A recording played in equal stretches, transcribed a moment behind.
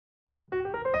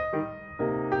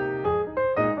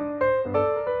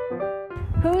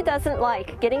Who doesn't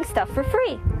like getting stuff for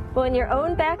free? Well, in your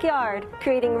own backyard,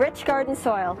 creating rich garden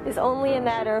soil is only a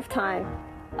matter of time.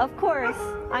 Of course,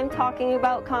 I'm talking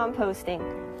about composting,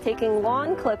 taking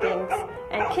lawn clippings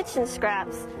and kitchen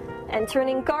scraps and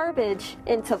turning garbage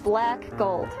into black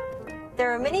gold.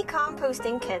 There are many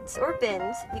composting kits or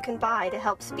bins you can buy to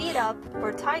help speed up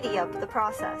or tidy up the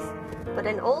process, but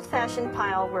an old-fashioned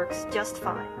pile works just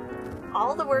fine.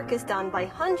 All the work is done by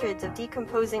hundreds of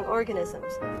decomposing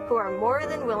organisms who are more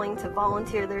than willing to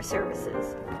volunteer their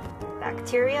services.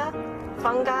 Bacteria,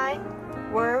 fungi,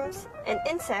 worms, and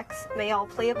insects may all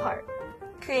play a part.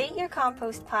 Create your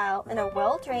compost pile in a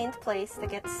well-drained place that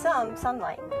gets some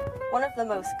sunlight. One of the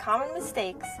most common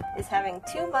mistakes is having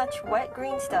too much wet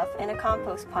green stuff in a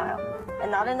compost pile and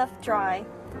not enough dry,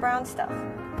 brown stuff.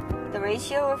 The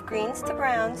ratio of greens to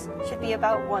browns should be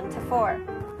about 1:4.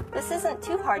 This isn't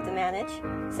too hard to manage.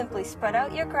 Simply spread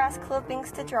out your grass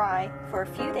clippings to dry for a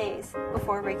few days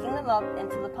before raking them up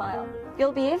into the pile.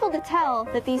 You'll be able to tell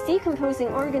that these decomposing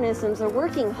organisms are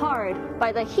working hard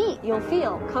by the heat you'll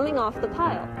feel coming off the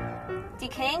pile.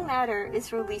 Decaying matter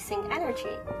is releasing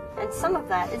energy, and some of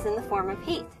that is in the form of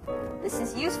heat. This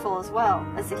is useful as well,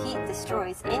 as the heat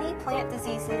destroys any plant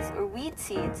diseases or weed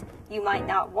seeds you might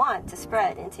not want to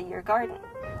spread into your garden.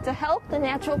 To help the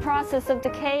natural process of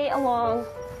decay along,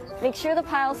 make sure the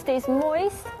pile stays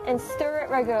moist and stir it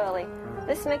regularly.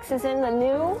 This mixes in the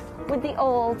new with the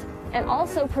old and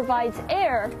also provides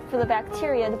air for the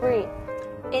bacteria to breathe.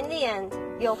 In the end,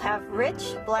 you'll have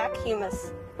rich black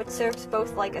humus, which serves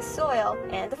both like a soil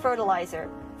and a fertilizer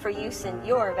for use in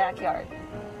your backyard.